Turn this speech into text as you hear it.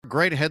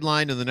great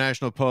headline in the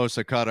National Post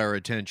that caught our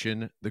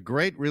attention. The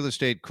great real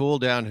estate cool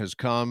down has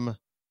come,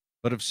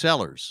 but of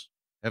sellers,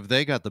 have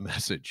they got the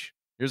message?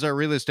 Here's our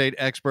real estate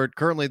expert,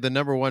 currently the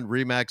number one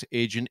REMAX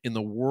agent in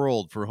the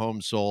world for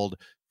homes sold.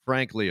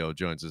 Frank Leo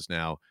joins us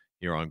now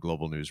here on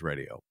Global News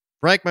Radio.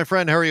 Frank, my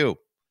friend, how are you?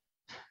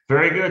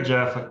 Very good,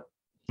 Jeff.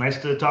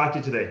 Nice to talk to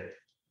you today.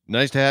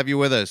 Nice to have you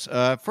with us.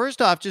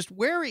 First off, just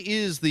where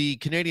is the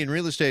Canadian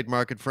real estate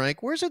market,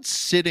 Frank? Where's it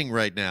sitting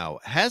right now?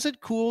 Has it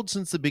cooled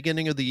since the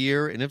beginning of the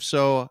year? And if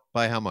so,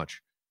 by how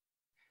much?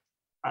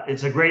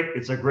 It's a great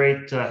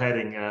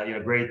heading.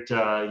 Great,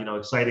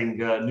 exciting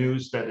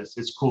news that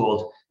it's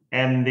cooled.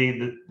 And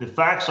the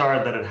facts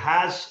are that it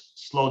has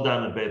slowed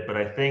down a bit, but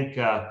I think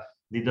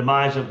the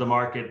demise of the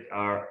market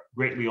are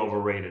greatly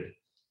overrated.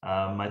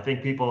 I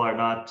think people are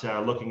not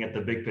looking at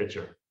the big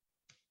picture.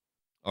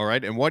 All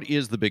right. And what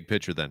is the big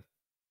picture then?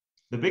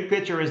 The big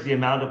picture is the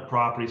amount of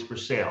properties for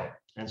sale.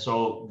 And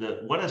so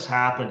what has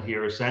happened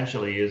here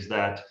essentially is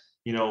that,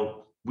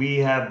 we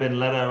have been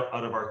let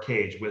out of our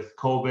cage with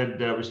COVID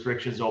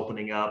restrictions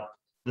opening up,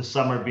 the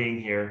summer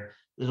being here.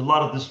 There's a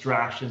lot of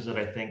distractions that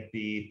I think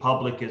the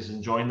public is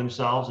enjoying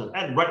themselves,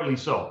 and rightly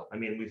so. I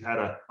mean, we've had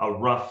a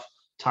rough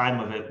time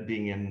of it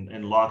being in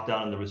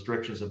lockdown, and the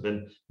restrictions have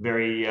been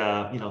very,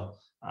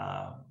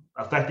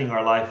 affecting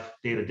our life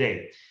day to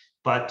day,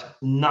 but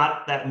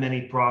not that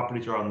many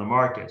properties are on the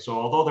market. So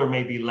although there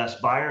may be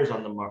less buyers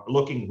on the market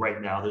looking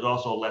right now, there's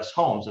also less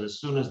homes. And as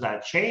soon as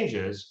that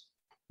changes,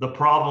 the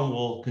problem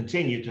will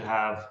continue to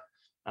have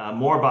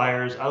more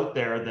buyers out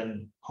there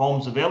than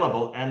homes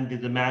available, and the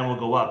demand will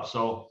go up.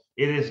 So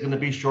it is going to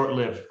be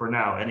short-lived for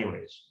now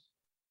anyways.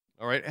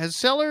 All right. Has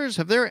sellers,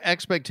 have their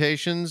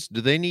expectations, do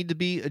they need to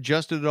be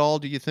adjusted at all,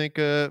 do you think,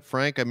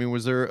 Frank? I mean,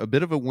 was there a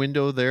bit of a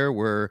window there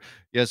where,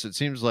 yes, it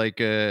seems like,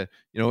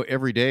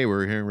 every day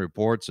we're hearing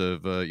reports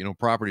of,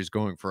 properties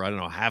going for, I don't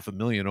know,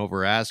 500,000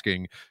 over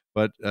asking,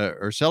 but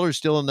are sellers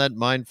still in that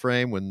mind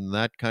frame when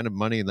that kind of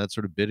money and that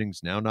sort of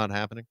bidding's now not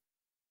happening?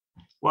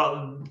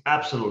 Well,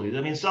 absolutely.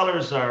 I mean,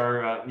 sellers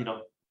are,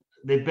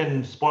 they've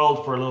been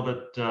spoiled for a little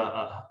bit,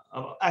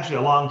 actually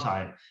a long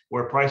time,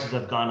 where prices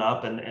have gone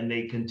up, and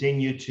they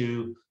continue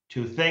to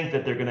think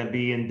that they're going to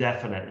be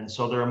indefinite. And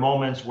so there are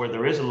moments where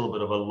there is a little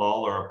bit of a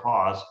lull or a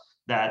pause,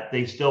 that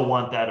they still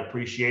want that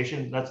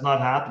appreciation. That's not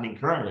happening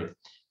currently,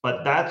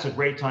 but that's a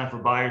great time for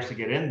buyers to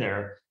get in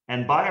there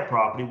and buy a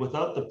property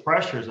without the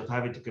pressures of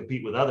having to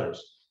compete with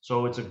others.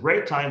 So it's a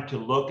great time to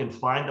look and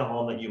find a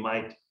home that you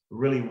might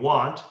really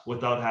want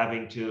without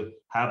having to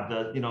have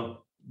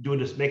do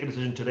this, make a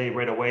decision today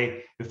right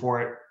away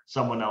before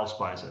someone else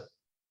buys it.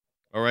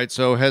 All right.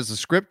 So has the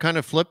script kind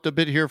of flipped a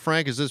bit here,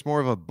 Frank? Is this more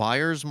of a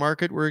buyer's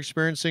market we're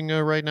experiencing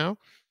right now?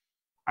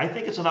 I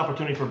think it's an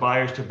opportunity for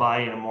buyers to buy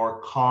in a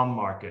more calm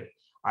market.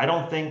 I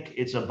don't think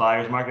it's a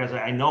buyer's market. As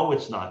I know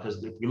it's not,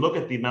 because if you look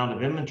at the amount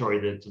of inventory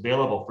that's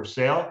available for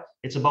sale,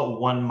 it's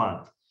about 1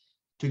 month.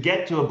 To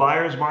get to a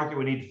buyer's market,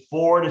 we need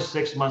 4 to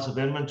 6 months of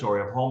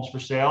inventory of homes for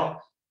sale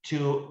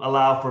to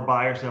allow for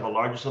buyers to have a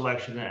larger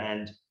selection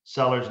and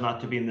sellers not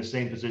to be in the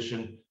same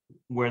position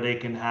where they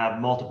can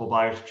have multiple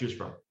buyers to choose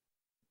from.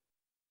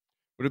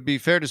 Would it be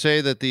fair to say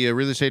that the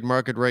real estate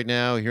market right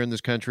now here in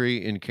this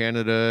country, in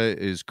Canada,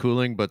 is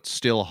cooling but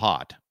still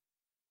hot?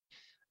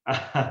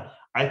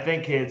 I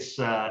think it's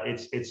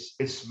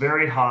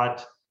very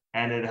hot,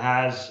 and it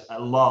has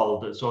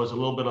lulled, so it's a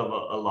little bit of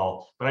a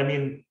lull. But I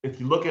mean, if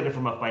you look at it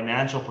from a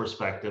financial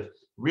perspective,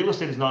 real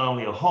estate is not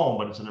only a home,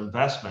 but it's an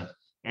investment.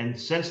 And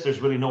since there's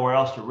really nowhere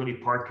else to really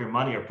park your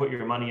money or put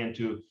your money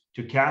into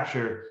to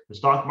capture, the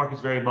stock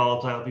market's very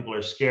volatile. People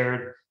are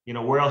scared.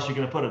 Where else are you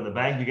going to put it? In the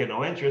bank, you get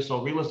no interest.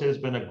 So real estate has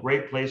been a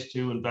great place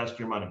to invest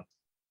your money.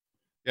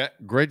 Yeah,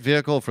 great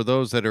vehicle for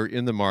those that are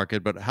in the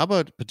market, but how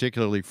about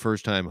particularly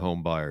first-time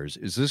home buyers?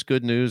 Is this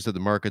good news that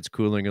the market's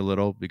cooling a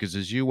little? Because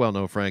as you well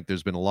know, Frank,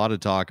 there's been a lot of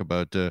talk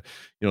about the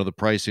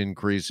price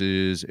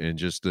increases and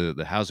just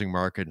the housing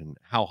market and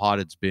how hot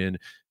it's been,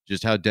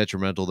 just how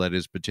detrimental that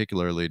is,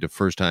 particularly to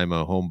first-time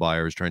home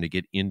buyers trying to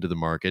get into the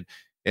market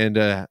and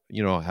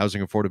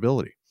housing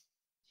affordability.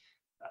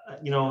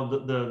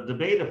 The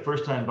debate of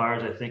first time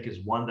buyers, I think,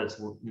 is one that's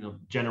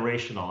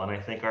generational, and I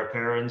think our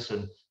parents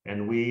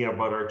and we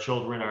about our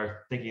children are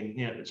thinking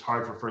it's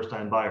hard for first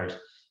time buyers.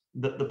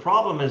 The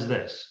problem is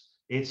this: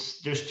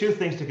 there's two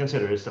things to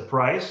consider. It's the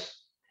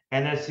price,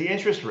 and it's the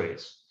interest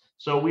rates.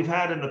 So we've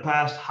had in the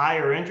past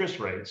higher interest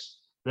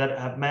rates that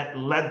have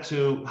led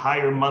to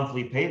higher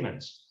monthly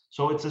payments.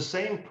 So it's the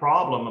same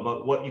problem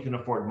about what you can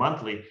afford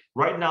monthly.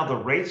 Right now, the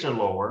rates are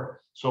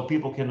lower, so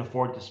people can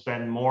afford to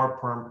spend more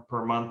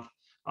per month,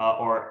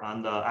 or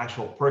on the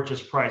actual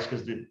purchase price,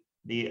 because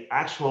the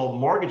actual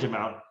mortgage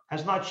amount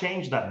has not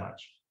changed that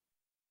much.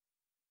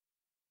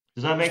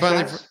 Does that Just make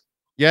finally, sense?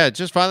 yeah,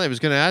 just finally, I was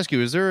going to ask you: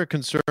 is there a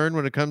concern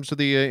when it comes to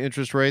the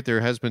interest rate?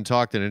 There has been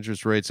talk that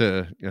interest rates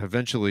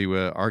eventually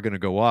are going to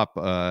go up,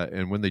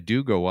 and when they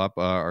do go up,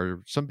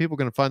 are some people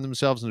going to find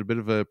themselves in a bit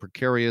of a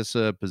precarious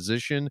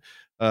position?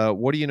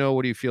 What do you know?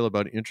 What do you feel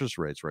about interest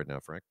rates right now,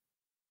 Frank?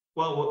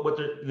 Well,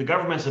 the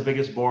government's the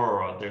biggest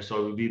borrower out there, so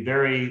it would be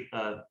very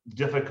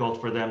difficult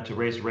for them to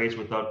raise rates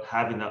without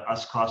having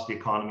us cost the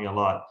economy a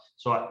lot.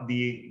 So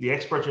the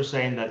experts are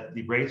saying that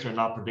the rates are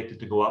not predicted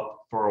to go up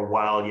for a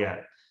while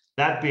yet.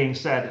 That being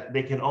said,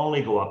 they can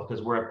only go up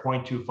because we're at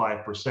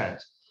 0.25%.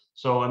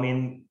 So I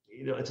mean,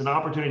 it's an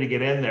opportunity to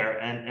get in there,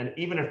 and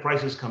even if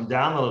prices come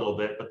down a little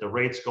bit, but the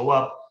rates go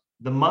up,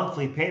 the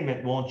monthly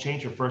payment won't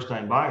change for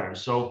first-time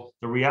buyers. So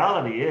the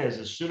reality is,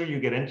 the sooner you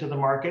get into the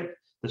market,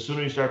 the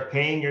sooner you start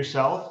paying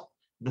yourself,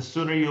 the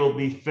sooner you'll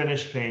be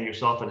finished paying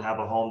yourself and have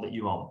a home that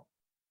you own.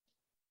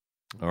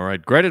 All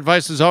right. Great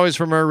advice as always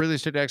from our real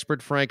estate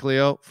expert, Frank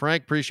Leo.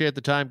 Frank, appreciate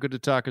the time. Good to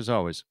talk as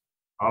always.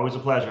 Always a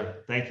pleasure.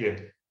 Thank you.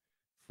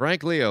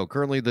 Frank Leo,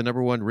 currently the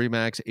 #1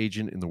 RE/MAX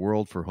agent in the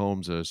world for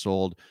homes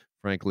sold.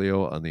 Frank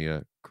Leo on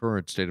the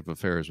current state of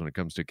affairs when it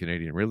comes to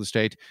Canadian real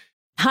estate.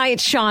 Hi,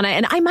 it's Shauna,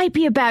 and I might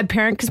be a bad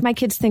parent because my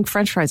kids think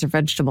French fries are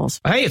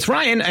vegetables. Hey, it's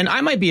Ryan, and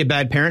I might be a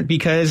bad parent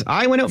because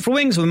I went out for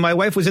wings when my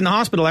wife was in the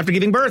hospital after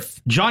giving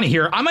birth. Johnny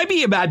here. I might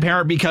be a bad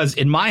parent because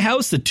in my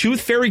house, the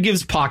tooth fairy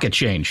gives pocket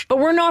change. But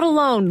we're not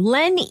alone.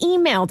 Len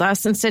emailed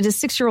us and said his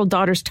 6-year-old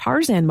daughter's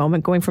Tarzan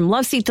moment going from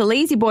love seat to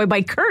lazy boy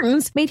by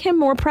curtains made him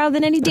more proud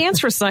than any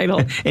dance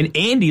recital. And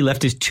Andy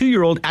left his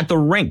 2-year-old at the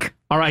rink.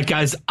 All right,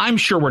 guys, I'm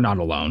sure we're not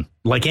alone.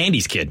 Like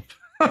Andy's kid.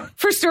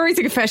 For stories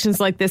and confessions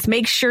like this,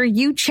 make sure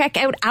you check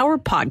out our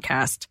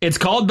podcast. It's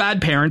called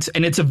Bad Parents,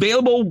 and it's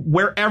available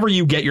wherever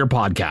you get your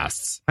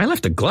podcasts. I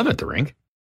left a glove at the rink.